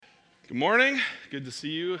Good morning. Good to see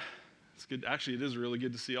you. It's good. Actually, it is really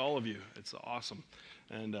good to see all of you. It's awesome.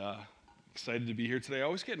 And excited to be here today. I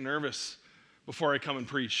always get nervous before I come and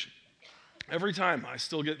preach. Every time, I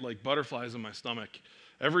still get like butterflies in my stomach.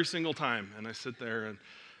 Every single time. And I sit there. And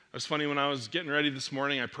it was funny when I was getting ready this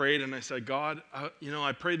morning, I prayed and I said, God,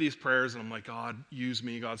 I pray these prayers and I'm like, God, use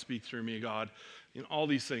me. God, speak through me. God, all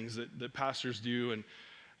these things that pastors do.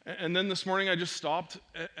 And then this morning I just stopped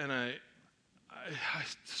and I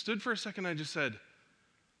stood for a second. I just said,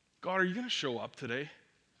 God, are you going to show up today?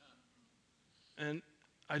 And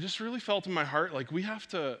I just really felt in my heart, like we have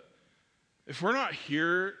to, if we're not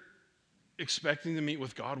here expecting to meet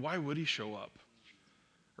with God, why would he show up?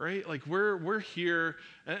 Right? Like we're here.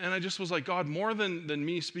 And I just was like, God, more than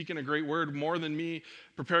me speaking a great word, more than me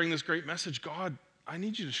preparing this great message, God, I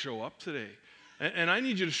need you to show up today. And I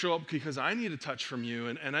need you to show up because I need a touch from you.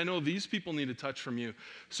 And I know these people need a touch from you.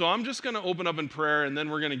 So I'm just going to open up in prayer, and then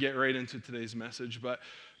we're going to get right into today's message. But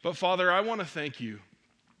Father, I want to thank you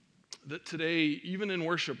that today, even in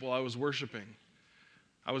worship, while I was worshiping,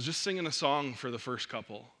 I was just singing a song for the first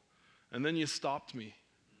couple. And then you stopped me.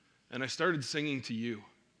 And I started singing to you.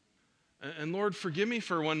 And Lord, forgive me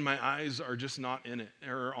for when my eyes are just not in it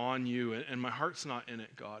or on you, and my heart's not in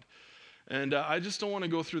it, God. And I just don't want to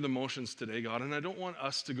go through the motions today, God, and I don't want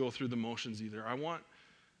us to go through the motions either. I want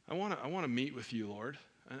to meet with you, Lord,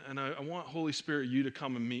 and I want, Holy Spirit, you to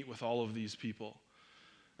come and meet with all of these people.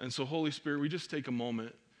 And so, Holy Spirit, we just take a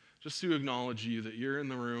moment just to acknowledge you, that you're in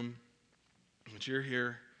the room, that you're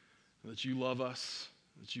here, that you love us,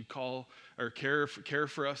 that you call or care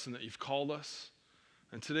for us, and that you've called us.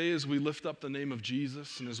 And today, as we lift up the name of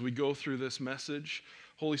Jesus, and as we go through this message,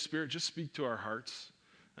 Holy Spirit, just speak to our hearts.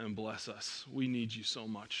 And bless us. We need you so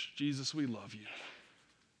much. Jesus, we love you.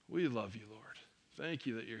 We love you, Lord. Thank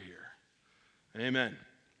you that you're here. Amen.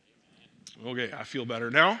 Okay, I feel better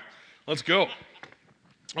now. Let's go.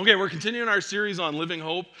 Okay, we're continuing our series on living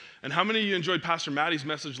hope. And how many of you enjoyed Pastor Maddie's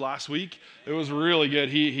message last week? It was really good.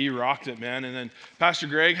 He rocked it, man. And then Pastor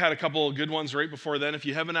Greg had a couple of good ones right before then. If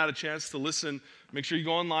you haven't had a chance to listen, make sure you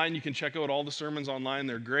go online. You can check out all the sermons online.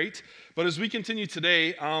 They're great. But as we continue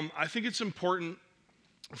today, I think it's important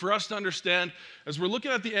for us to understand, as we're looking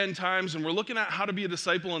at the end times and we're looking at how to be a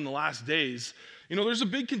disciple in the last days, there's a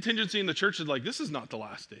big contingency in the church that's like, this is not the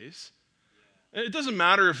last days. It doesn't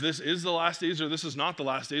matter if this is the last days or this is not the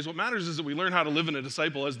last days. What matters is that we learn how to live in a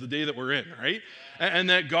disciple as the day that we're in, right? And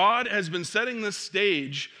that God has been setting this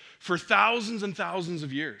stage for thousands and thousands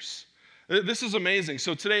of years. This is amazing.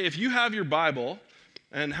 So today, if you have your Bible,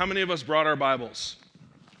 and how many of us brought our Bibles?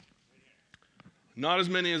 Not as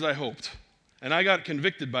many as I hoped. And I got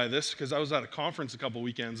convicted by this because I was at a conference a couple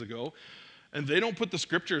weekends ago, and they don't put the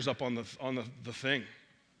scriptures up on the thing.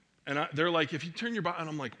 And they're like, if you turn your Bible, and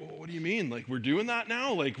I'm like, well, what do you mean? Like, we're doing that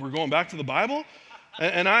now? Like, we're going back to the Bible?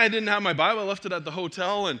 And I didn't have my Bible. I left it at the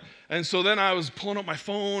hotel, and so then I was pulling up my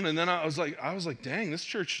phone, and then I was like, dang, this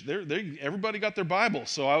church, everybody got their Bible.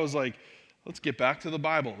 So I was like, let's get back to the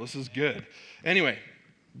Bible. This is good. Anyway,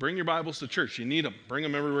 bring your Bibles to church. You need them. Bring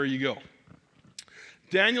them everywhere you go.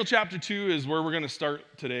 Daniel chapter 2 is where we're going to start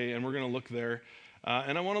today, and we're going to look there.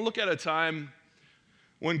 And I want to look at a time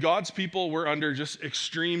when God's people were under just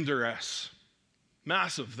extreme duress.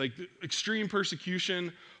 Massive, like extreme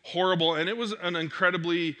persecution, horrible. And it was an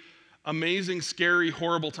incredibly amazing, scary,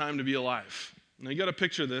 horrible time to be alive. Now you got to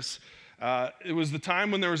picture this. It was the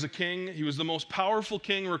time when there was a king. He was the most powerful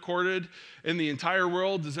king recorded in the entire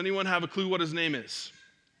world. Does anyone have a clue what his name is?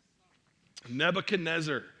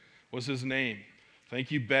 Nebuchadnezzar was his name. Thank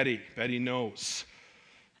you, Betty. Betty knows.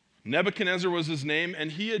 Nebuchadnezzar was his name, and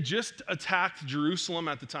he had just attacked Jerusalem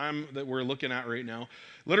at the time that we're looking at right now.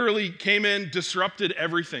 Literally came in, disrupted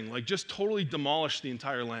everything, like just totally demolished the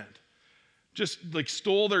entire land. Just like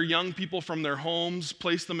stole their young people from their homes,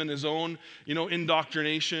 placed them in his own,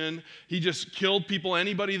 indoctrination. He just killed people.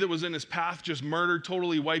 Anybody that was in his path, just murdered,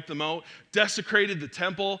 totally wiped them out, desecrated the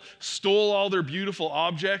temple, stole all their beautiful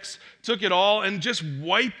objects, took it all, and just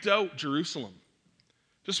wiped out Jerusalem.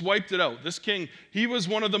 Just wiped it out. This king, he was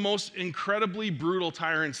one of the most incredibly brutal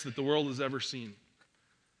tyrants that the world has ever seen.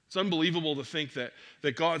 It's unbelievable to think that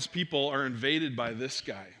God's people are invaded by this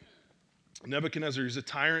guy. Nebuchadnezzar is a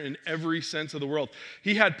tyrant in every sense of the world.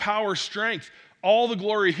 He had power, strength, all the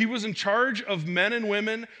glory. He was in charge of men and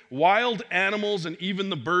women, wild animals, and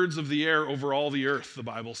even the birds of the air over all the earth, the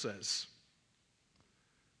Bible says.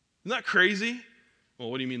 Isn't that crazy?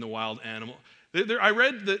 Well, what do you mean the wild animal? I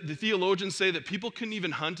read that the theologians say that people couldn't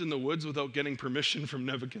even hunt in the woods without getting permission from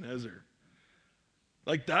Nebuchadnezzar.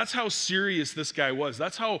 Like, that's how serious this guy was.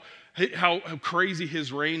 That's how crazy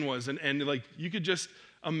his reign was. And like, you could just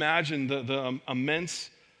imagine the immense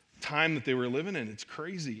time that they were living in. It's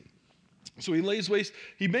crazy. So he lays waste.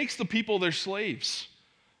 He makes the people their slaves,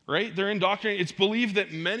 right? They're indoctrinated. It's believed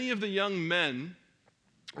that many of the young men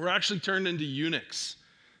were actually turned into eunuchs.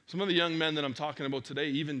 Some of the young men that I'm talking about today,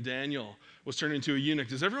 even Daniel, was turned into a eunuch.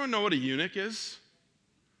 Does everyone know what a eunuch is?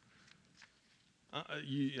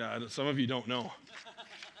 Some of you don't know.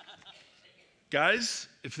 Guys,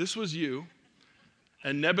 if this was you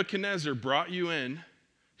and Nebuchadnezzar brought you in,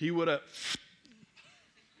 he would have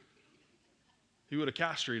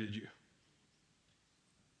castrated you.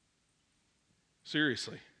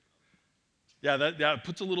 Seriously. Yeah, that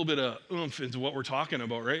puts a little bit of oomph into what we're talking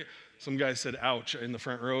about, right? Some guy said, ouch, in the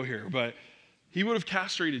front row here. But he would have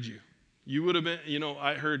castrated you. You would have been,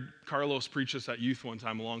 I heard Carlos preach this at youth one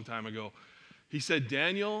time, a long time ago. He said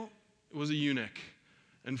Daniel was a eunuch.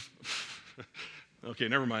 And, okay,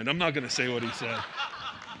 never mind. I'm not going to say what he said.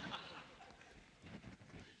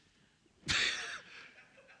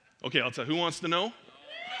 Okay, I'll tell you. Who wants to know?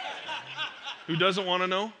 Who doesn't want to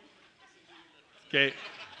know? Okay,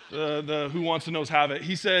 the who wants to knows have it.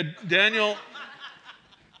 He said Daniel,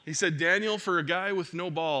 for a guy with no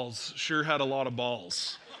balls, sure had a lot of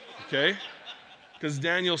balls. Okay? Because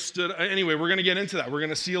Daniel stood, anyway, we're going to get into that. We're going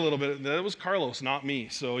to see a little bit. That was Carlos, not me.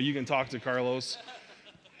 So you can talk to Carlos.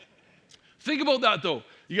 Think about that, though.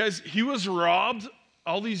 You guys, he was robbed.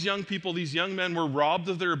 All these young people, these young men were robbed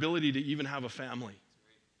of their ability to even have a family.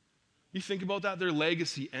 You think about that, their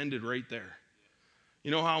legacy ended right there. You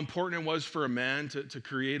know how important it was for a man to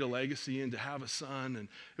create a legacy and to have a son. And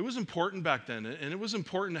it was important back then. And it was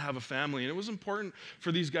important to have a family. And it was important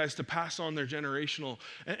for these guys to pass on their generational.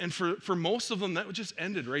 And for most of them, that just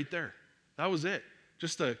ended right there. That was it.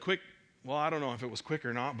 Just a quick, well, I don't know if it was quick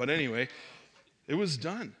or not. But anyway, it was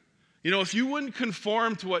done. If you wouldn't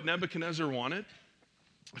conform to what Nebuchadnezzar wanted,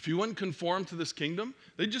 if you wouldn't conform to this kingdom,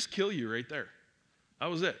 they'd just kill you right there. That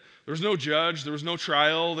was it. There was no judge. There was no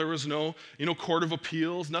trial. There was no, court of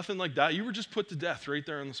appeals, nothing like that. You were just put to death right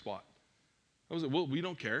there on the spot. That was it. Well, we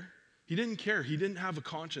don't care. He didn't care. He didn't have a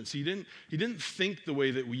conscience. He didn't think the way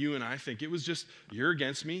that you and I think. It was just, you're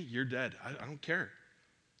against me, you're dead. I don't care.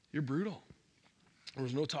 You're brutal. There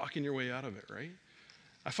was no talking your way out of it, right?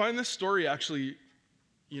 I find this story actually,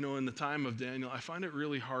 in the time of Daniel, I find it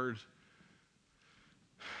really hard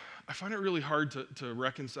to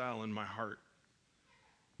reconcile in my heart.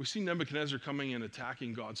 We see Nebuchadnezzar coming and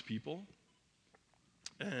attacking God's people.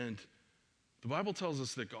 And the Bible tells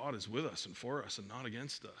us that God is with us and for us and not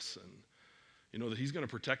against us. And, that he's going to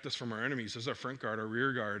protect us from our enemies as our front guard, our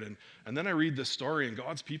rear guard. And then I read this story and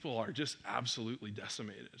God's people are just absolutely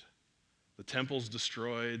decimated. The temple's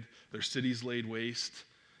destroyed. Their cities laid waste.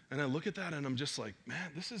 And I look at that and I'm just like, man,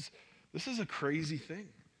 this is a crazy thing,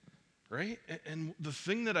 right? And the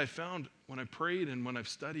thing that I found when I prayed and when I've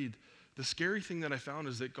studied, the scary thing that I found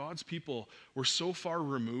is that God's people were so far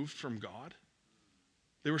removed from God.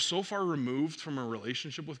 They were so far removed from a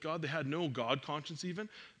relationship with God. They had no God conscience even,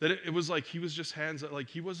 that it was like he was just hands, like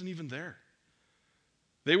he wasn't even there.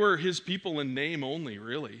 They were his people in name only,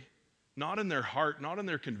 really. Not in their heart, not in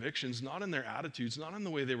their convictions, not in their attitudes, not in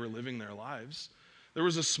the way they were living their lives. There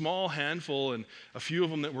was a small handful and a few of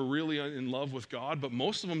them that were really in love with God, but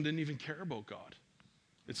most of them didn't even care about God.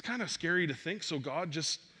 It's kind of scary to think, so God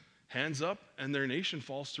just hands up and their nation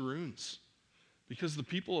falls to ruins because the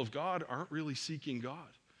people of God aren't really seeking God.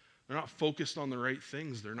 They're not focused on the right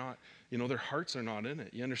things. They're not, their hearts are not in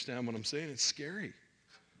it. You understand what I'm saying? It's scary.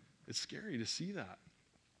 It's scary to see that.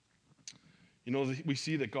 We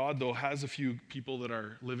see that God, though, has a few people that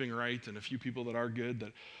are living right and a few people that are good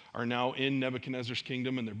that are now in Nebuchadnezzar's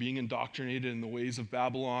kingdom and they're being indoctrinated in the ways of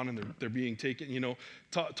Babylon and they're being taken,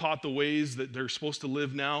 taught the ways that they're supposed to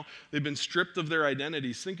live now. They've been stripped of their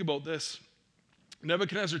identities. Think about this.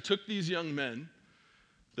 Nebuchadnezzar took these young men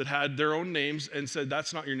that had their own names and said,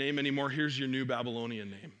 that's not your name anymore. Here's your new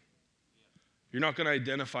Babylonian name. You're not going to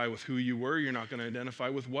identify with who you were. You're not going to identify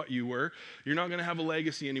with what you were. You're not going to have a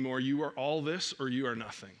legacy anymore. You are all this or you are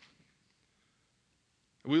nothing.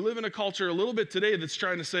 We live in a culture a little bit today that's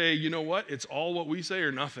trying to say, you know what? It's all what we say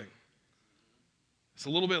or nothing. It's a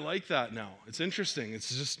little bit like that now. It's interesting.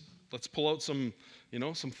 It's just, let's pull out some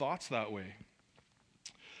thoughts that way.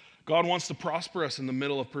 God wants to prosper us in the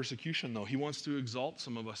middle of persecution, though. He wants to exalt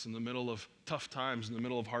some of us in the middle of tough times, in the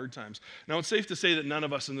middle of hard times. Now, it's safe to say that none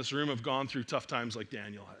of us in this room have gone through tough times like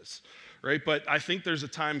Daniel has, right? But I think there's a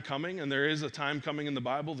time coming, and there is a time coming in the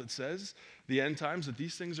Bible that says, the end times, that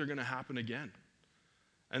these things are going to happen again.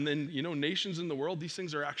 And then, nations in the world, these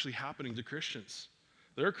things are actually happening to Christians.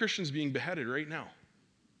 There are Christians being beheaded right now,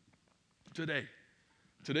 today.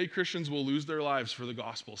 Today, Christians will lose their lives for the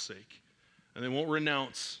gospel's sake. and they won't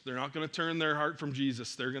renounce. They're not going to turn their heart from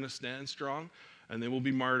Jesus. They're going to stand strong, and they will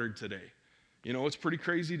be martyred today. You know, it's pretty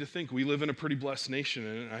crazy to think. We live in a pretty blessed nation,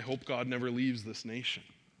 and I hope God never leaves this nation.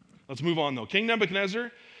 Let's move on, though. King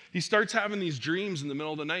Nebuchadnezzar, he starts having these dreams in the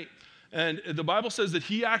middle of the night. And the Bible says that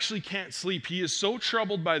he actually can't sleep. He is so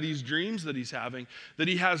troubled by these dreams that he's having that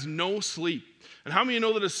he has no sleep. And how many of you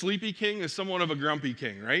know that a sleepy king is somewhat of a grumpy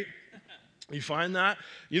king, right? You find that?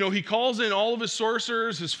 You know, he calls in all of his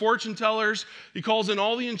sorcerers, his fortune tellers. He calls in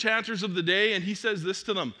all the enchanters of the day, and he says this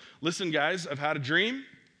to them. Listen, guys, I've had a dream.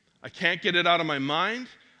 I can't get it out of my mind.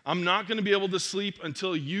 I'm not going to be able to sleep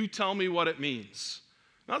until you tell me what it means.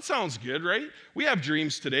 That sounds good, right? We have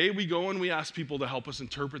dreams today. We go and we ask people to help us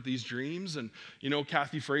interpret these dreams. And, you know,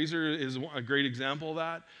 Kathy Fraser is a great example of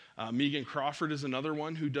that. Megan Crawford is another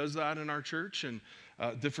one who does that in our church and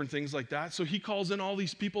different things like that. So he calls in all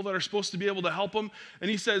these people that are supposed to be able to help him. And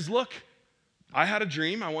he says, look, I had a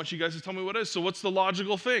dream. I want you guys to tell me what it is. So what's the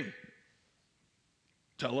logical thing?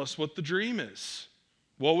 Tell us what the dream is.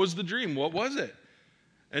 What was the dream? What was it?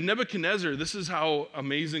 And Nebuchadnezzar, this is how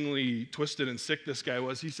amazingly twisted and sick this guy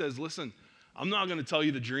was. He says, listen, I'm not going to tell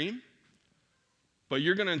you the dream, but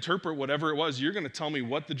you're going to interpret whatever it was. You're going to tell me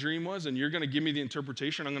what the dream was, and you're going to give me the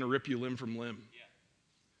interpretation. I'm going to rip you limb from limb. Yeah.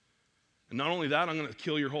 And not only that, I'm going to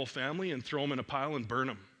kill your whole family and throw them in a pile and burn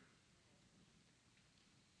them.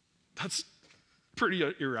 That's pretty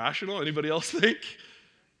irrational. Anybody else think?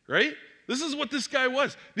 Right? This is what this guy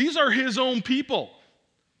was. These are his own people.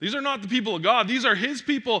 These are not the people of God. These are his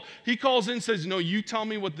people. He calls in and says, no, you tell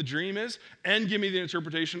me what the dream is and give me the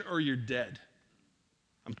interpretation or you're dead.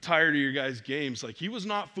 I'm tired of your guys' games. Like, he was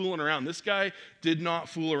not fooling around. This guy did not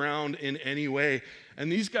fool around in any way.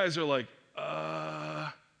 And these guys are like,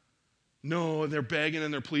 no, and they're begging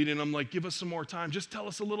and they're pleading. I'm like, give us some more time. Just tell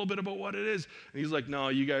us a little bit about what it is. And he's like, no,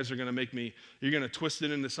 you guys are going to make me, you're going to twist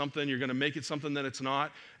it into something. You're going to make it something that it's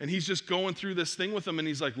not. And he's just going through this thing with them. And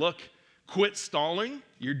he's like, look, quit stalling,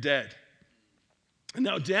 you're dead. And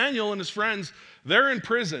now Daniel and his friends, they're in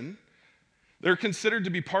prison. They're considered to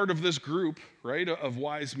be part of this group, right, of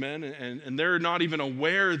wise men, and they're not even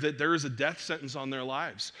aware that there is a death sentence on their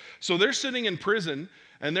lives. So they're sitting in prison,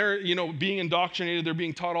 and they're, you know, being indoctrinated. They're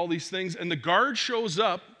being taught all these things, and the guard shows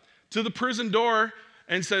up to the prison door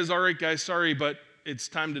and says, all right, guys, sorry, but it's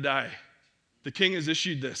time to die. The king has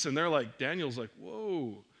issued this. And they're like, Daniel's like,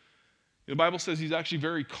 whoa. The Bible says he's actually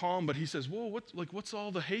very calm, but he says, whoa, what's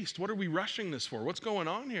all the haste? What are we rushing this for? What's going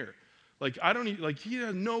on here? He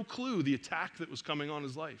had no clue the attack that was coming on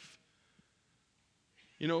his life.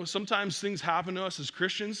 You know, sometimes things happen to us as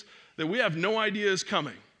Christians that we have no idea is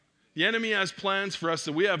coming. The enemy has plans for us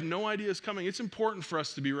that we have no idea is coming. It's important for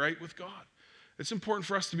us to be right with God. It's important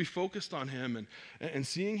for us to be focused on him and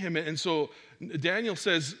seeing him. And so Daniel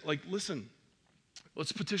says, like, listen,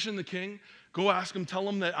 let's petition the king. Go ask him, tell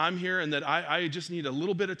him that I'm here and that I just need a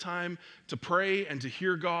little bit of time to pray and to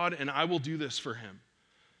hear God, and I will do this for him.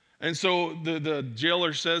 And so the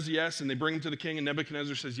jailer says yes, and they bring him to the king, and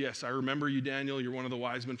Nebuchadnezzar says, yes, I remember you, Daniel. You're one of the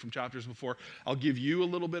wise men from chapters before. I'll give you a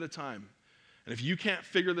little bit of time. And if you can't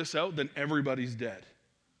figure this out, then everybody's dead.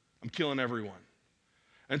 I'm killing everyone.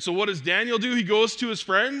 And so what does Daniel do? He goes to his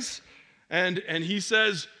friends, and he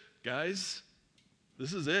says, guys,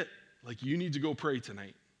 this is it. Like, you need to go pray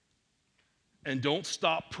tonight. And don't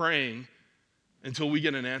stop praying until we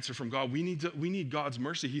get an answer from God. We need God's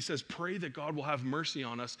mercy. He says, pray that God will have mercy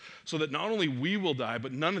on us so that not only we will die,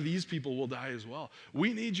 but none of these people will die as well.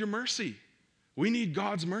 We need your mercy. We need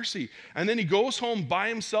God's mercy. And then he goes home by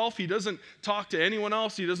himself. He doesn't talk to anyone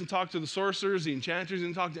else. He doesn't talk to the sorcerers, the enchanters. He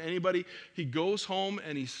doesn't talk to anybody. He goes home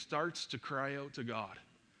and he starts to cry out to God.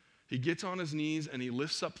 He gets on his knees and he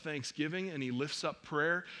lifts up thanksgiving and he lifts up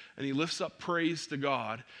prayer and he lifts up praise to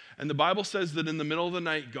God. And the Bible says that in the middle of the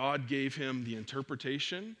night, God gave him the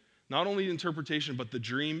interpretation, not only the interpretation, but the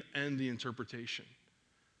dream and the interpretation.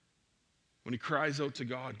 When he cries out to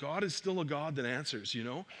God, God is still a God that answers, you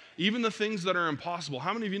know? Even the things that are impossible.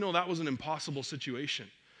 How many of you know that was an impossible situation?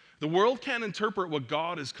 The world can't interpret what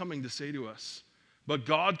God is coming to say to us, but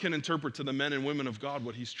God can interpret to the men and women of God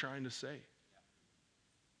what he's trying to say.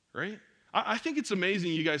 Right? I think it's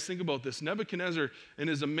amazing you guys think about this. Nebuchadnezzar in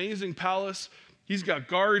his amazing palace, he's got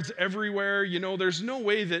guards everywhere. You know, there's no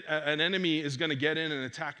way that an enemy is going to get in and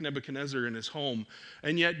attack Nebuchadnezzar in his home.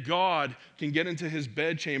 And yet God can get into his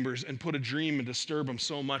bedchambers and put a dream and disturb him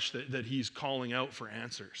so much that he's calling out for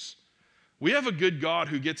answers. We have a good God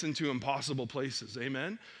who gets into impossible places,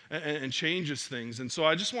 amen, and changes things. And so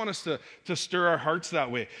I just want us to stir our hearts that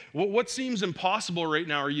way. What seems impossible right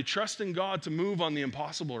now? Are you trusting God to move on the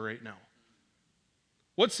impossible right now?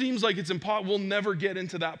 What seems like it's impossible? We'll never get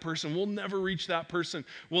into that person. We'll never reach that person.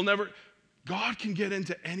 God can get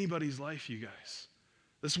into anybody's life, you guys.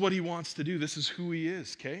 This is what he wants to do. This is who he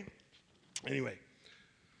is, okay? Anyway,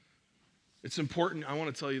 it's important. I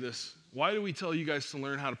want to tell you this. Why do we tell you guys to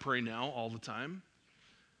learn how to pray now all the time?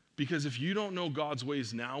 Because if you don't know God's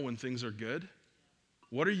ways now when things are good,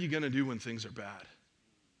 what are you going to do when things are bad?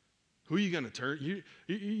 Who are you going to turn?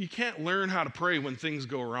 You can't learn how to pray when things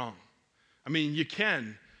go wrong. I mean, you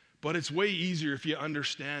can, but it's way easier if you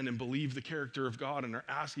understand and believe the character of God and are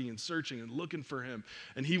asking and searching and looking for him.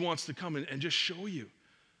 And he wants to come and just show you,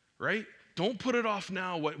 right? Don't put it off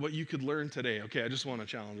now what you could learn today. Okay, I just want to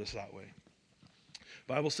challenge us that way.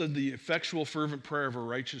 The Bible said the effectual fervent prayer of a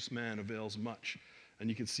righteous man avails much. And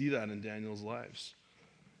you can see that in Daniel's lives.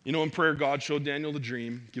 You know, in prayer, God showed Daniel the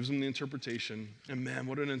dream, gives him the interpretation. And man,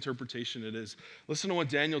 what an interpretation it is. Listen to what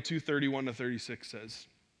Daniel 2:31-36 says.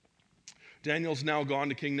 Daniel's now gone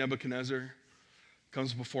to King Nebuchadnezzar,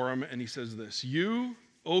 comes before him, and he says this, "You,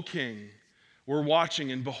 O king, were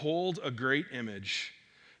watching, and behold, a great image.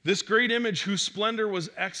 This great image, whose splendor was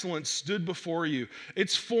excellent, stood before you.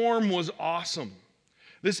 Its form was awesome.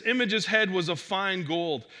 This image's head was of fine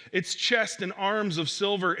gold, its chest and arms of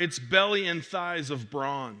silver, its belly and thighs of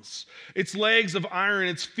bronze, its legs of iron,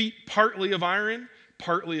 its feet partly of iron,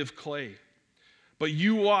 partly of clay. But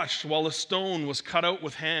you watched while a stone was cut out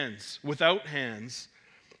without hands,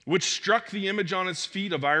 which struck the image on its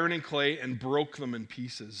feet of iron and clay and broke them in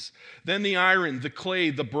pieces. Then the iron, the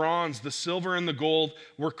clay, the bronze, the silver, and the gold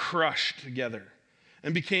were crushed together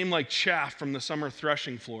and became like chaff from the summer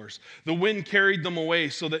threshing floors. The wind carried them away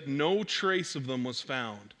so that no trace of them was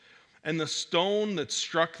found. And the stone that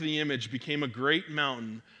struck the image became a great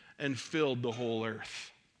mountain and filled the whole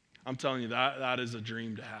earth." I'm telling you, that is a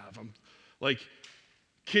dream to have. Like,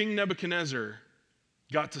 King Nebuchadnezzar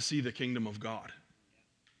got to see the kingdom of God.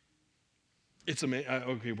 It's amazing.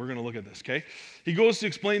 Okay, we're going to look at this, okay? He goes to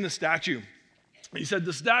explain the statue. He said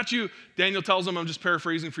the statue, Daniel tells him, I'm just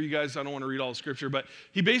paraphrasing for you guys, I don't want to read all the scripture, but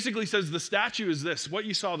he basically says the statue is this, what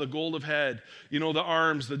you saw, the gold of head, you know, the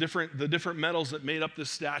arms, the different metals that made up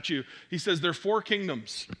this statue. He says there are 4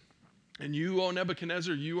 kingdoms, and you, O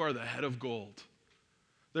Nebuchadnezzar, you are the head of gold.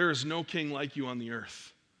 There is no king like you on the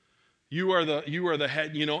earth. You are the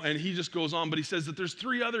head, you know, and he just goes on, but he says that there's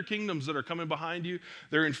 3 other kingdoms that are coming behind you.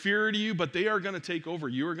 They're inferior to you, but they are going to take over.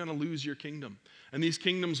 You are going to lose your kingdom. And these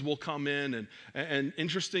kingdoms will come in, and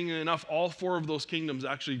interestingly enough, all 4 of those kingdoms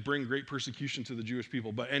actually bring great persecution to the Jewish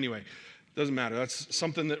people. But anyway, doesn't matter. That's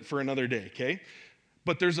something that for another day, okay?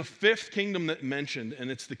 But there's a 5th kingdom that mentioned,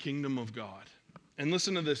 and it's the kingdom of God. And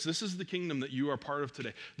listen to this. This is the kingdom that you are part of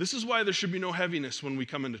today. This is why there should be no heaviness when we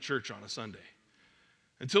come into church on a Sunday.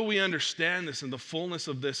 Until we understand this and the fullness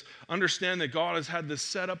of this, understand that God has had this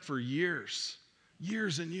set up for years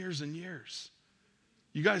and years and years.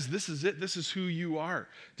 You guys, this is it. This is who you are.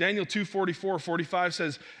 Daniel 2:44-45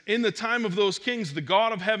 says, "In the time of those kings, the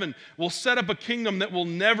God of heaven will set up a kingdom that will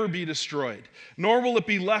never be destroyed, nor will it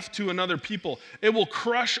be left to another people. It will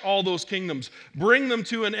crush all those kingdoms, bring them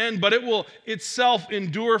to an end, but it will itself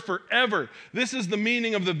endure forever. This is the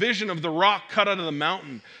meaning of the vision of the rock cut out of the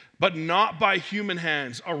mountain, but not by human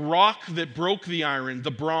hands, a rock that broke the iron,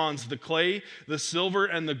 the bronze, the clay, the silver,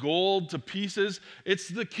 and the gold to pieces." It's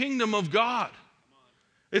the kingdom of God.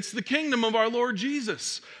 It's the kingdom of our Lord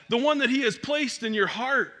Jesus, the one that he has placed in your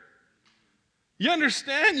heart. You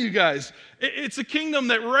understand, you guys? It's a kingdom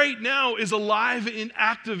that right now is alive and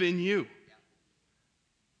active in you.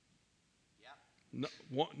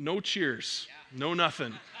 No cheers, no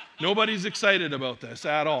nothing. Nobody's excited about this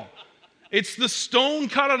at all. It's the stone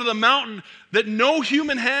cut out of the mountain that no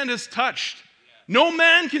human hand has touched. No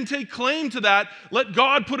man can take claim to that. Let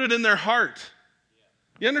God put it in their heart.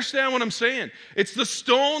 You understand what I'm saying? It's the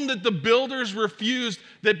stone that the builders refused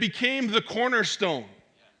that became the cornerstone.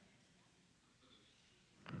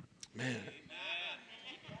 Man.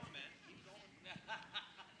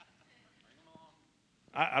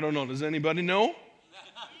 I don't know. Does anybody know?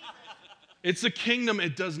 It's a kingdom.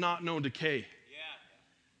 It does not know decay.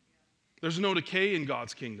 There's no decay in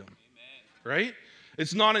God's kingdom. Right?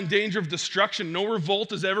 It's not in danger of destruction. No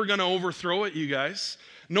revolt is ever going to overthrow it, you guys.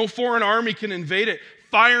 No foreign army can invade it.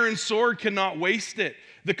 Fire and sword cannot waste it.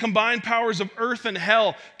 The combined powers of earth and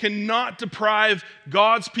hell cannot deprive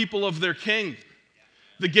God's people of their king.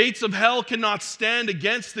 The gates of hell cannot stand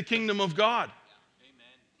against the kingdom of God.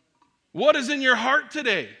 What is in your heart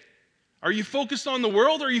today? Are you focused on the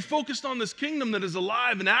world, or are you focused on this kingdom that is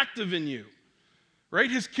alive and active in you?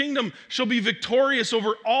 Right? His kingdom shall be victorious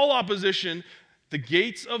over all opposition. The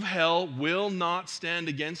gates of hell will not stand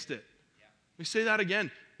against it. Let me say that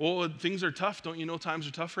again. Well, things are tough. Don't you know times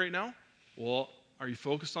are tough right now? Well, are you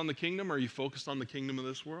focused on the kingdom, or are you focused on the kingdom of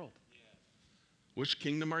this world? Which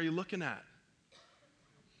kingdom are you looking at?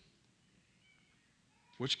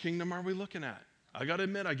 Which kingdom are we looking at? I got to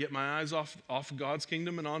admit, I get my eyes off God's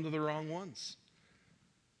kingdom and onto the wrong ones.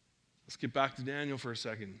 Let's get back to Daniel for a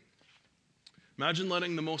second. Imagine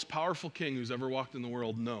letting the most powerful king who's ever walked in the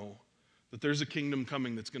world know that there's a kingdom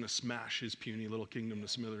coming that's going to smash his puny little kingdom to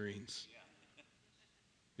smithereens.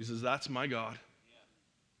 He says, that's my God.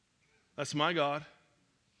 That's my God.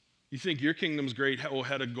 You think your kingdom's great, oh,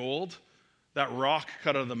 head of gold? That rock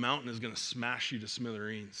cut out of the mountain is going to smash you to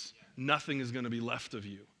smithereens. Nothing is going to be left of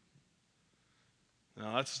you.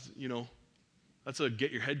 Now that's a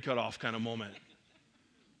get your head cut off kind of moment.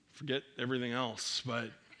 Forget everything else.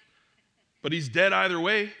 But he's dead either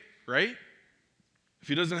way, right? If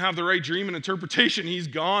he doesn't have the right dream and interpretation, he's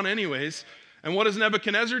gone anyways. And what does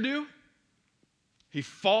Nebuchadnezzar do? He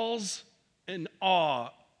falls in awe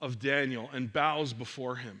of Daniel and bows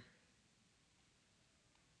before him.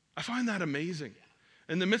 I find that amazing.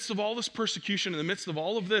 In the midst of all this persecution, in the midst of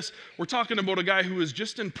all of this, we're talking about a guy who was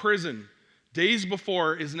just in prison days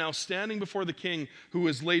before, is now standing before the king who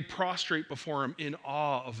is laid prostrate before him in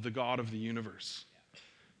awe of the God of the universe.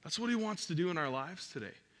 That's what he wants to do in our lives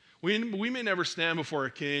today. We may never stand before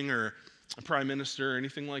a king or a prime minister or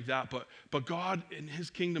anything like that, but God in his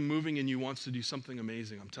kingdom moving in you wants to do something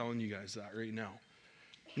amazing. I'm telling you guys that right now.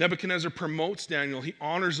 Nebuchadnezzar promotes Daniel. He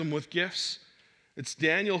honors him with gifts. It's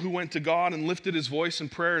Daniel who went to God and lifted his voice in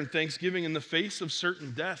prayer and thanksgiving in the face of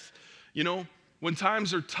certain death. You know, when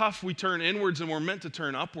times are tough, we turn inwards and we're meant to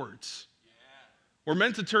turn upwards. We're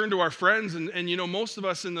meant to turn to our friends, and you know, most of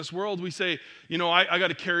us in this world, we say, you know, I got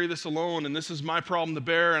to carry this alone, and this is my problem to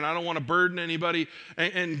bear, and I don't want to burden anybody.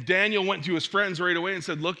 And Daniel went to his friends right away and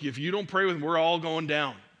said, look, if you don't pray with them, we're all going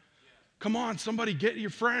down. Come on, somebody get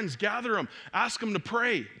your friends, gather them, ask them to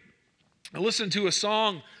pray. I listened to a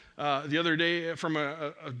song the other day from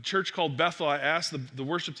a church called Bethel. I asked the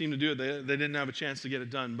worship team to do it. They didn't have a chance to get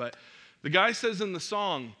it done, but the guy says in the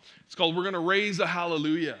song, it's called "We're Going to Raise a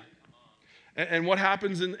Hallelujah." And what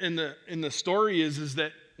happens in the story is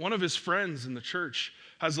that one of his friends in the church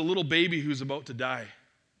has a little baby who's about to die.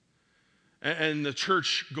 And the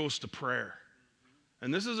church goes to prayer.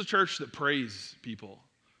 And this is a church that prays people.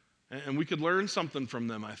 And we could learn something from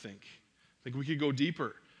them, I think. I think we could go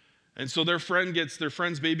deeper. And so their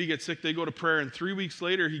friend's baby gets sick, they go to prayer, and 3 weeks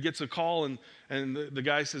later he gets a call, and the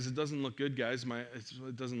guy says, it doesn't look good, guys.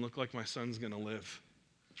 It doesn't look like my son's going to live.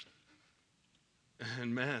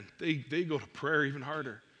 And man, they go to prayer even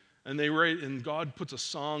harder. And they write, and God puts a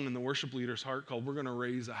song in the worship leader's heart called "We're going to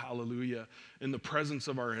Raise a Hallelujah in the presence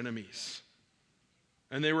of our enemies."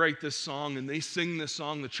 And they write this song, and they sing this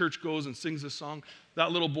song. The church goes and sings this song.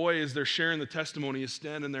 That little boy, as they're sharing the testimony, is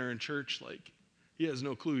standing there in church like, he has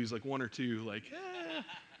no clue. He's like one or two, like,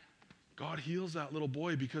 God heals that little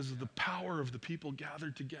boy because of the power of the people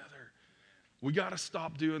gathered together. We got to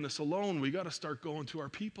stop doing this alone. We got to start going to our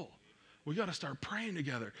people. We got to start praying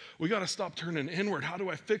together. We got to stop turning inward. How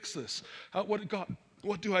do I fix this?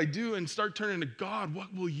 What do I do? And start turning to God.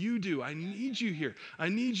 What will you do? I need you here. I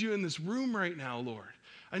need you in this room right now, Lord.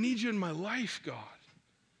 I need you in my life, God.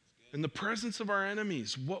 In the presence of our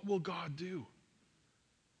enemies, what will God do?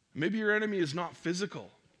 Maybe your enemy is not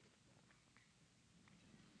physical.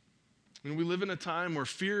 And we live in a time where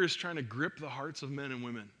fear is trying to grip the hearts of men and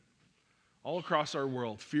women. All across our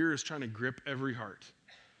world, fear is trying to grip every heart.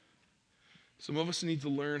 Some of us need to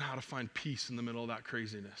learn how to find peace in the middle of that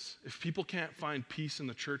craziness. If people can't find peace in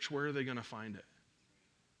the church, where are they going to find it?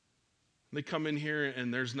 They come in here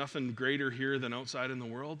and there's nothing greater here than outside in the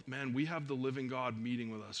world. Man, we have the living God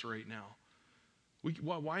meeting with us right now.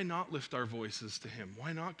 Why not lift our voices to him?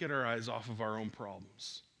 Why not get our eyes off of our own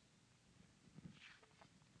problems?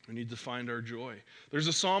 We need to find our joy. There's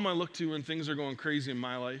a psalm I look to when things are going crazy in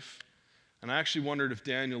my life, and I actually wondered if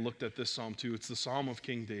Daniel looked at this psalm too. It's the Psalm of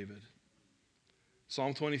King David.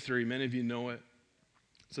 Psalm 23, many of you know it.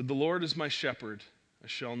 It said, "The Lord is my shepherd, I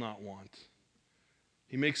shall not want.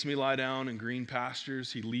 He makes me lie down in green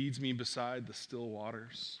pastures. He leads me beside the still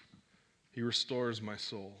waters. He restores my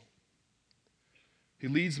soul. He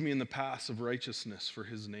leads me in the paths of righteousness for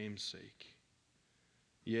his name's sake.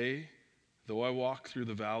 Yea, though I walk through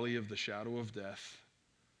the valley of the shadow of death,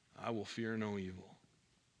 I will fear no evil.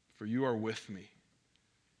 For you are with me.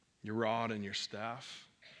 Your rod and your staff,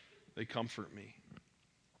 they comfort me.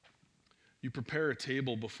 You prepare a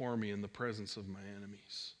table before me in the presence of my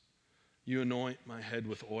enemies. You anoint my head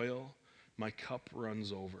with oil. My cup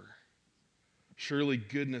runs over. Surely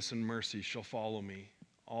goodness and mercy shall follow me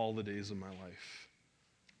all the days of my life,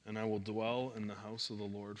 and I will dwell in the house of the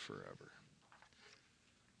Lord forever."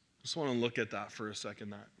 Just want to look at that for a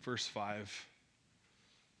second, that verse 5.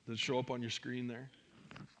 Does it show up on your screen there?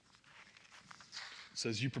 It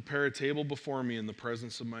says, you prepare a table before me in the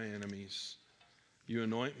presence of my enemies. You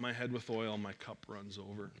anoint my head with oil, my cup runs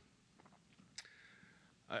over.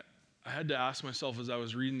 I had to ask myself as I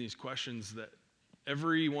was reading these questions that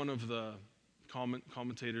every one of the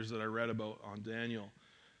commentators that I read about on Daniel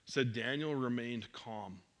said Daniel remained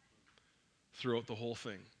calm throughout the whole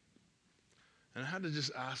thing. And I had to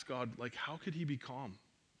just ask God, like, how could he be calm?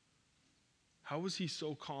 How was he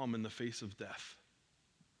so calm in the face of death?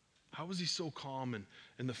 How was he so calm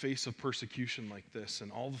in the face of persecution like this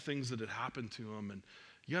and all the things that had happened to him? And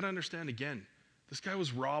you got to understand, again, this guy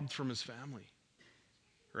was robbed from his family,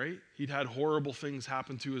 right? He'd had horrible things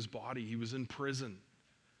happen to his body. He was in prison.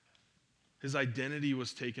 His identity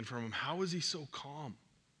was taken from him. How is he so calm?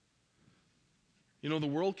 You know, the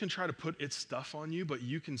world can try to put its stuff on you, but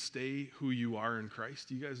you can stay who you are in Christ.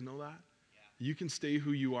 Do you guys know that? Yeah. You can stay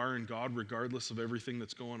who you are in God regardless of everything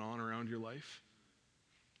that's going on around your life.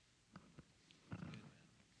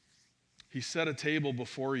 He set a table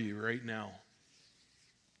before you right now.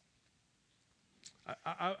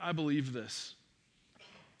 I believe this.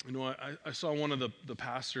 You know, I saw one of the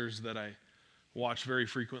pastors that I watch very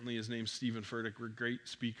frequently. His name's Stephen Furtick, a great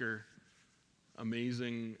speaker,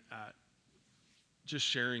 amazing at just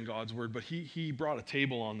sharing God's word. But he brought a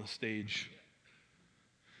table on the stage.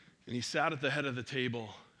 And he sat at the head of the table,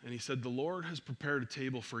 and he said, the Lord has prepared a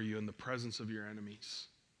table for you in the presence of your enemies.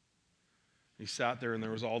 He sat there, and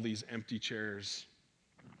there was all these empty chairs.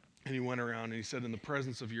 And he went around, and he said, in the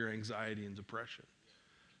presence of your anxiety and depression,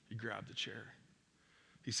 he grabbed a chair.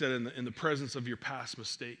 He said, in the presence of your past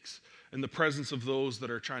mistakes, in the presence of those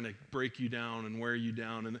that are trying to break you down and wear you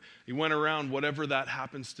down. And he went around, whatever that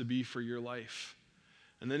happens to be for your life.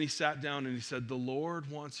 And then he sat down, and he said, the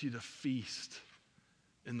Lord wants you to feast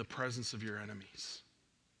in the presence of your enemies.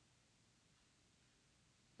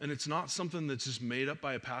 And it's not something that's just made up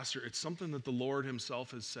by a pastor. It's something that the Lord himself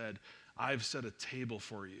has said, I've set a table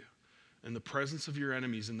for you in the presence of your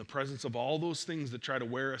enemies, in the presence of all those things that try to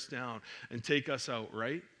wear us down and take us out,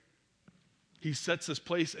 right? He sets this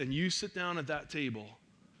place, and you sit down at that table,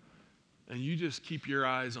 and you just keep your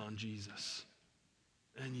eyes on Jesus,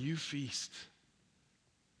 and you feast,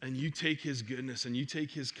 and you take his goodness, and you take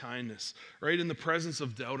his kindness, right in the presence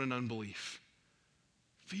of doubt and unbelief.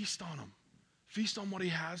 Feast on him. Feast on what he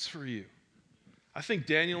has for you. I think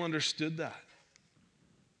Daniel understood that.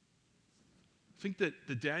 I think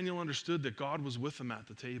that Daniel understood that God was with him at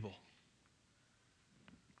the table.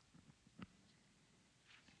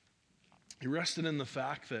 He rested in the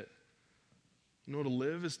fact that, you know, to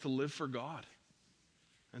live is to live for God,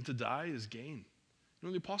 and to die is gain. You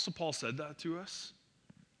know, the Apostle Paul said that to us.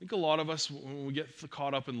 I think a lot of us, when we get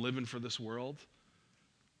caught up in living for this world,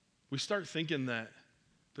 we start thinking that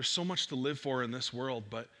there's so much to live for in this world,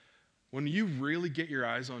 but when you really get your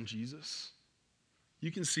eyes on Jesus, you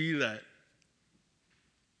can see that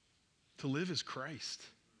to live is Christ.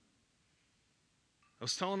 I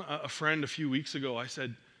was telling a friend a few weeks ago, I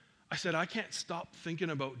said, I can't stop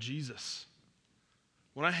thinking about Jesus.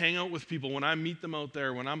 When I hang out with people, when I meet them out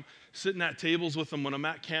there, when I'm sitting at tables with them, when I'm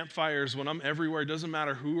at campfires, when I'm everywhere, it doesn't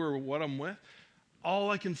matter who or what I'm with,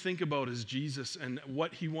 all I can think about is Jesus and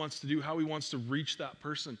what he wants to do, how he wants to reach that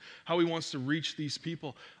person, how he wants to reach these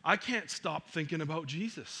people. I can't stop thinking about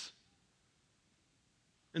Jesus.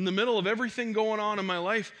 In the middle of everything going on in my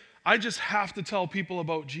life, I just have to tell people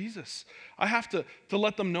about Jesus. I have to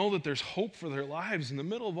let them know that there's hope for their lives in the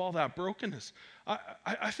middle of all that brokenness.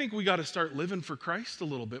 I think we got to start living for Christ a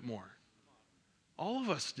little bit more. All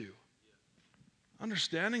of us do.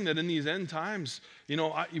 Understanding that in these end times, you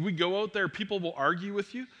know, we go out there, people will argue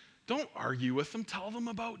with you. Don't argue with them. Tell them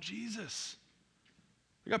about Jesus.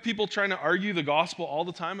 We got people trying to argue the gospel all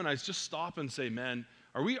the time, and I just stop and say, man,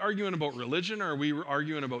 are we arguing about religion or are we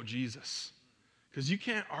arguing about Jesus? Because you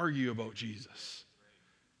can't argue about Jesus.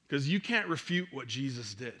 Because you can't refute what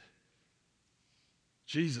Jesus did.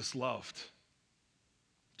 Jesus loved.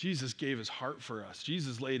 Jesus gave his heart for us.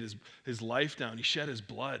 Jesus laid his life down. He shed his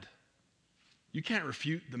blood. You can't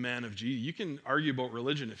refute the man of Jesus. You can argue about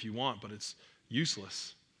religion if you want, but it's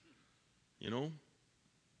useless. You know?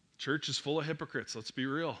 Church is full of hypocrites. Let's be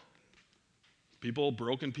real.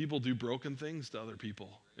 Broken people do broken things to other people.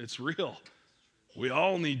 It's real. We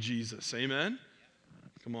all need Jesus. Amen?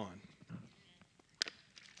 Come on.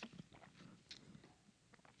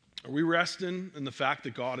 Are we resting in the fact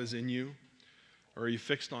that God is in you? Or are you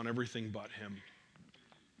fixed on everything but him?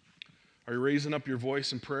 Are you raising up your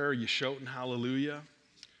voice in prayer? Are you shouting hallelujah?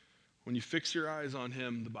 When you fix your eyes on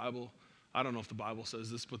him, the Bible, I don't know if the Bible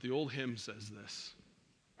says this, but the old hymn says this.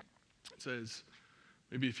 It says,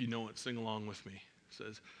 maybe if you know it, sing along with me. It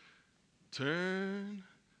says, turn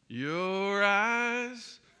your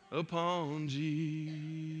eyes upon Jesus.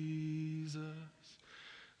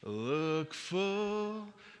 Look full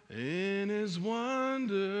in his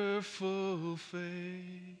wonderful face.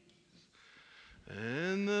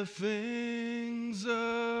 And the things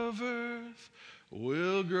of earth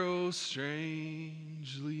will grow strangely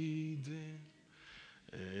dim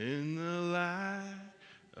in the light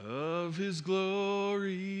of his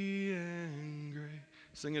glory and grace.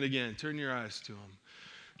 Sing it again. Turn your eyes to him.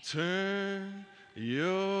 Turn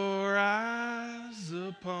your eyes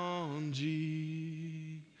upon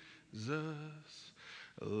Jesus.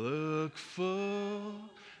 Look full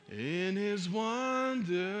in his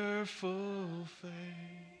wonderful face,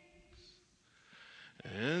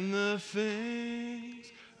 and the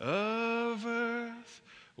things of earth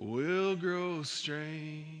will grow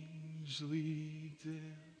strangely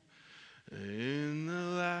dim in the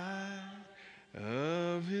light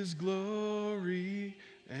of his glory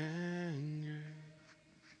and grace.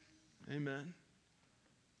 Amen.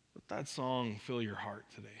 Let that song fill your heart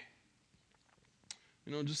today.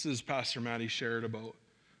 You know, just as Pastor Matty shared about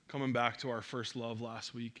coming back to our first love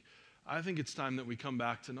last week, I think it's time that we come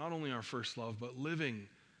back to not only our first love, but living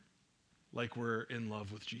like we're in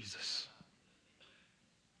love with Jesus.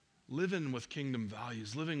 Living with kingdom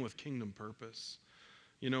values, living with kingdom purpose.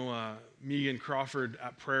 You know, Megan Crawford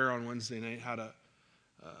at prayer on Wednesday night had a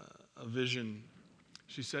vision.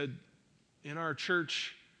 She said, in our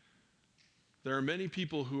church, there are many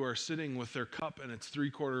people who are sitting with their cup and it's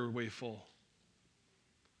 3/4 way full.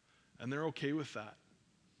 And they're okay with that.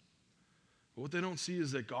 But what they don't see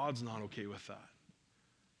is that God's not okay with that.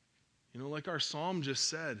 You know, like our psalm just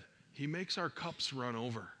said, he makes our cups run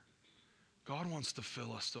over. God wants to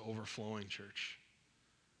fill us to overflowing, church.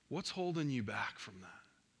 What's holding you back from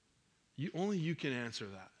that? Only you can answer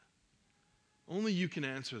that. Only you can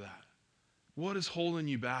answer that. What is holding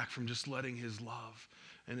you back from just letting his love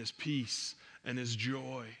and his peace and his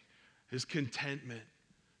joy, his contentment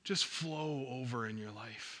just flow over in your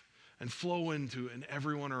life and flow into and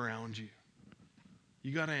everyone around you?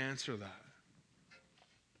 You got to answer that.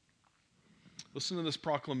 Listen to this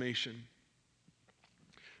proclamation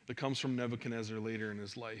that comes from Nebuchadnezzar later in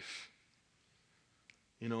his life.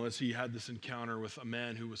 You know, as he had this encounter with a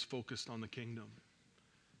man who was focused on the kingdom.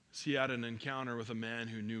 As he had an encounter with a man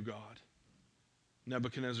who knew God.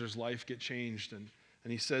 Nebuchadnezzar's life get changed, and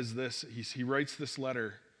he says this, he writes this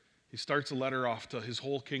letter. He starts a letter off to his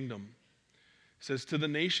whole kingdom. He says, to the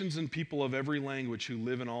nations and people of every language who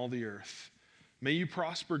live in all the earth, may you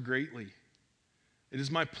prosper greatly. It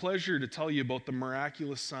is my pleasure to tell you about the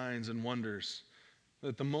miraculous signs and wonders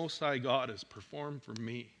that the Most High God has performed for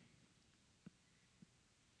me.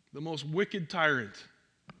 The most wicked tyrant.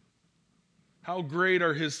 How great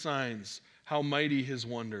are his signs, how mighty his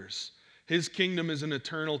wonders. His kingdom is an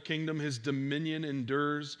eternal kingdom. His dominion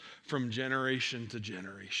endures from generation to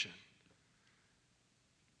generation.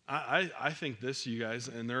 I think this, you guys,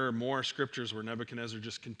 and there are more scriptures where Nebuchadnezzar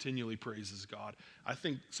just continually praises God. I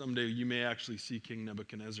think someday you may actually see King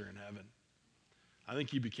Nebuchadnezzar in heaven. I think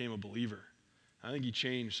he became a believer. I think he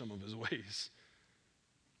changed some of his ways.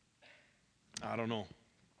 I don't know.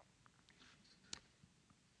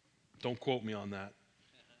 Don't quote me on that.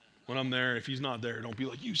 When I'm there, if he's not there, don't be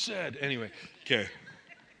like, you said. Anyway, okay.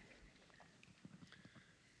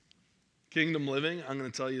 Kingdom living, I'm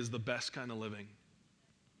going to tell you, is the best kind of living.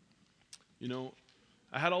 You know,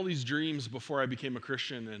 I had all these dreams before I became a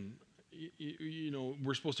Christian, and you know,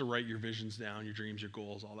 we're supposed to write your visions down, your dreams, your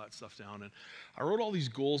goals, all that stuff down. And I wrote all these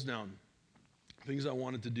goals down, things I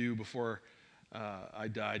wanted to do before I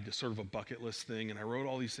died, just sort of a bucket list thing. And I wrote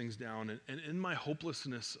all these things down. And in my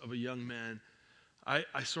hopelessness of a young man,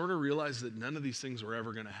 I sort of realized that none of these things were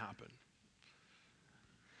ever going to happen.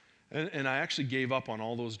 And I actually gave up on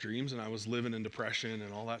all those dreams, and I was living in depression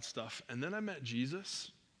and all that stuff. And then I met Jesus.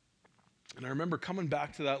 And I remember coming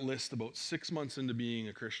back to that list about 6 months into being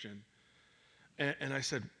a Christian. And I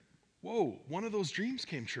said, whoa, one of those dreams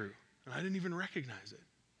came true. And I didn't even recognize it.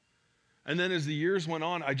 And then as the years went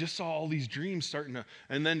on, I just saw all these dreams starting to,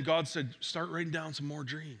 and then God said, start writing down some more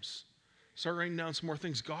dreams. Start writing down some more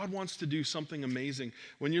things. God wants to do something amazing.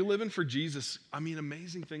 When you're living for Jesus, I mean,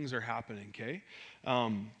 amazing things are happening, okay?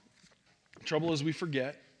 Trouble is we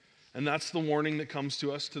forget. And that's the warning that comes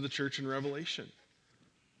to us, to the church in Revelation.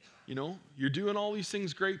 You know, you're doing all these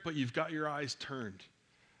things great, but you've got your eyes turned.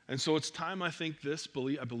 And so it's time, I think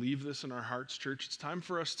I believe this in our hearts, church. It's time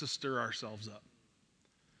for us to stir ourselves up.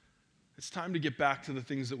 It's time to get back to the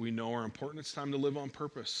things that we know are important. It's time to live on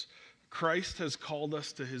purpose. Christ has called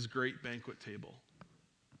us to his great banquet table.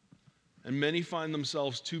 and many find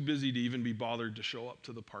themselves too busy to even be bothered to show up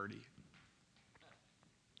to the party.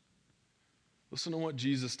 Listen to what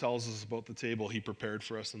Jesus tells us about the table he prepared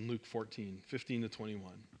for us in Luke 14:15-21.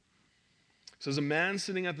 It says, a man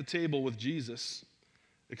sitting at the table with Jesus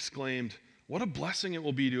exclaimed, "What a blessing it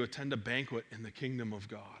will be to attend a banquet in the kingdom of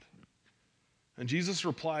God." And Jesus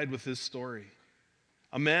replied with his story.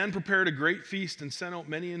 A man prepared a great feast and sent out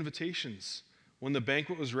many invitations. When the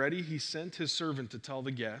banquet was ready, he sent his servant to tell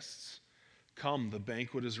the guests, "Come, the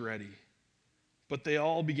banquet is ready." But they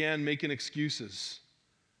all began making excuses.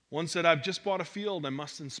 One said, "I've just bought a field, I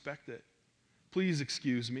must inspect it. Please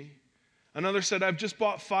excuse me." Another said, "I've just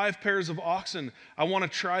bought 5 pairs of oxen, I want to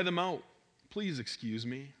try them out. Please excuse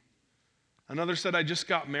me." Another said, "I just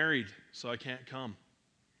got married, so I can't come."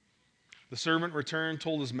 The servant returned,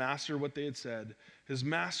 told his master what they had said. His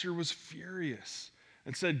master was furious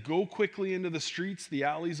and said, "Go quickly into the streets, the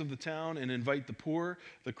alleys of the town, and invite the poor,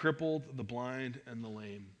 the crippled, the blind, and the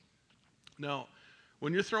lame." Now,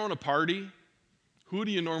 when you're throwing a party, who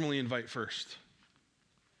do you normally invite first?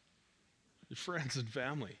 Your friends and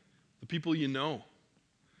family, the people you know.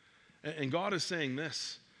 And God is saying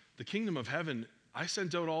this, the kingdom of heaven, I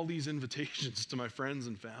sent out all these invitations to my friends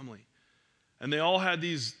and family, and they all had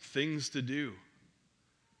these things to do.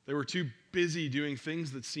 They were too busy doing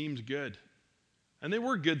things that seemed good. And they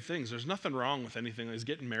were good things. There's nothing wrong with anything. Like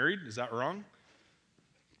getting married, is that wrong?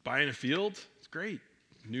 Buying a field, it's great.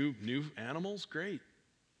 New animals, great.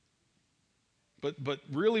 But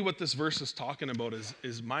really what this verse is talking about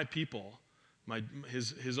is my people,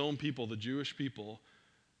 his own people, the Jewish people.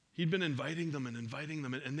 He'd been inviting them,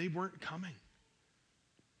 and they weren't coming.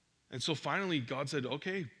 And so finally God said,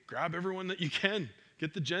 okay, grab everyone that you can.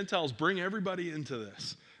 Get the Gentiles, bring everybody into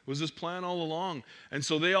this. It was his plan all along. And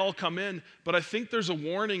so they all come in, but I think there's a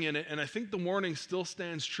warning in it, and I think the warning still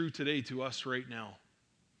stands true today to us right now.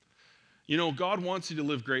 You know, God wants you to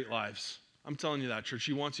live great lives. I'm telling you that, church.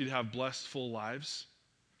 He wants you to have blessed, full lives.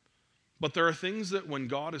 But there are things that when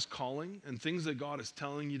God is calling and things that God is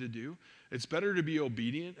telling you to do, it's better to be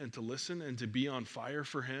obedient and to listen and to be on fire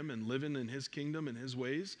for him and living in his kingdom and his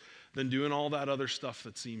ways than doing all that other stuff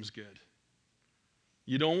that seems good.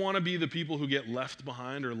 You don't want to be the people who get left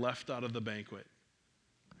behind or left out of the banquet.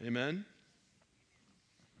 Amen?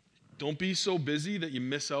 Don't be so busy that you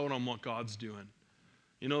miss out on what God's doing.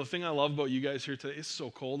 You know, the thing I love about you guys here today, it's so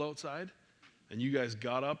cold outside. And you guys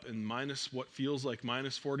got up in what feels like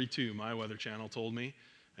minus 42, my Weather Channel told me,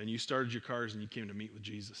 and you started your cars and you came to meet with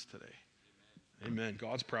Jesus today. Amen.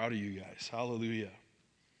 God's proud of you guys. Hallelujah.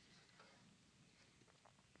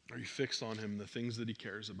 Are you fixed on him, the things that he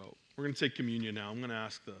cares about? We're going to take communion now. I'm going to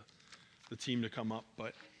ask the team to come up,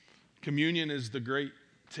 but communion is the great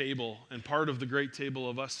table and part of the great table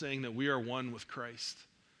of us saying that we are one with Christ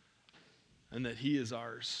and that he is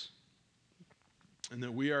ours and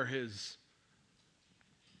that we are his.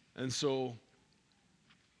 And so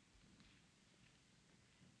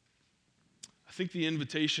I think the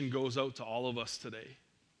invitation goes out to all of us today.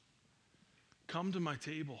 Come to my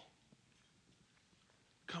table.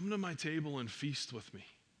 Come to my table and feast with me.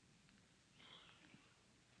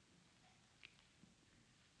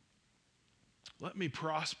 Let me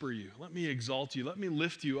prosper you. Let me exalt you. Let me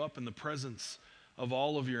lift you up in the presence of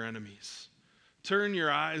all of your enemies. Turn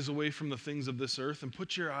your eyes away from the things of this earth and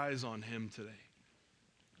put your eyes on him today.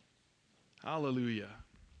 Hallelujah.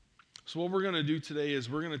 So what we're going to do today is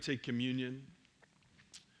we're going to take communion.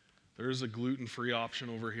 There is a gluten-free option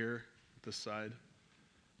over here at this side.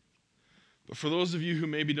 But for those of you who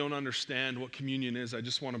maybe don't understand what communion is, I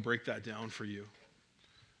just want to break that down for you.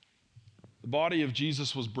 The body of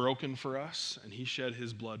Jesus was broken for us, and he shed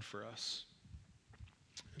his blood for us.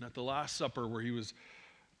 And at the Last Supper, where he was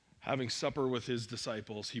having supper with his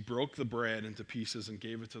disciples, he broke the bread into pieces and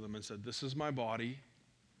gave it to them and said, "This is my body.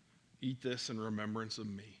 Eat this in remembrance of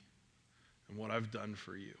me and what I've done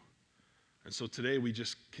for you." And so today we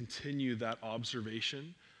just continue that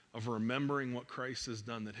observation of remembering what Christ has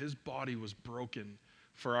done, that his body was broken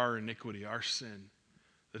for our iniquity, our sin,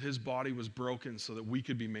 that his body was broken so that we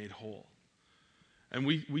could be made whole. And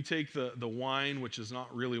we take the wine, which is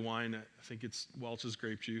not really wine. I think it's Welch's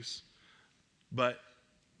grape juice. But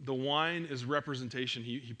the wine is representation.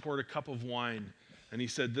 He poured a cup of wine, and he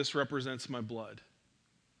said, "This represents my blood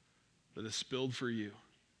that is spilled for you."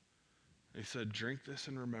 And he said, "Drink this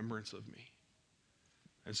in remembrance of me."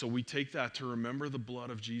 And so we take that to remember the blood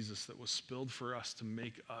of Jesus that was spilled for us to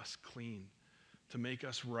make us clean, to make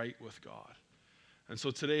us right with God. And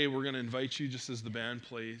so today we're going to invite you, just as the band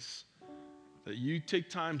plays, that you take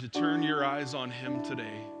time to turn your eyes on him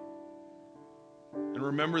today And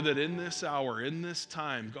remember that in this hour, in this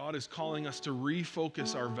time, God is calling us to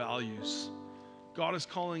refocus our values. God is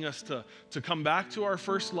calling us to come back to our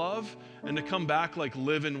first love and to come back like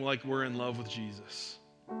living like we're in love with Jesus.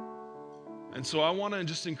 And so I want to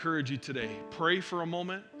just encourage you today, pray for a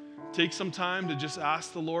moment, take some time to just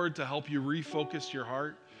ask the Lord to help you refocus your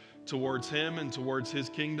heart towards Him and towards His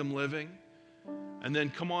kingdom living. And then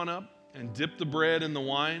come on up and dip the bread in the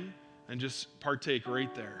wine and just partake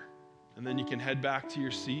right there. And then you can head back to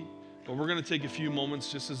your seat. But we're going to take a few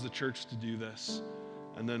moments just as the church to do this.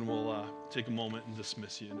 And then we'll take a moment and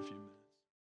dismiss you in a few minutes.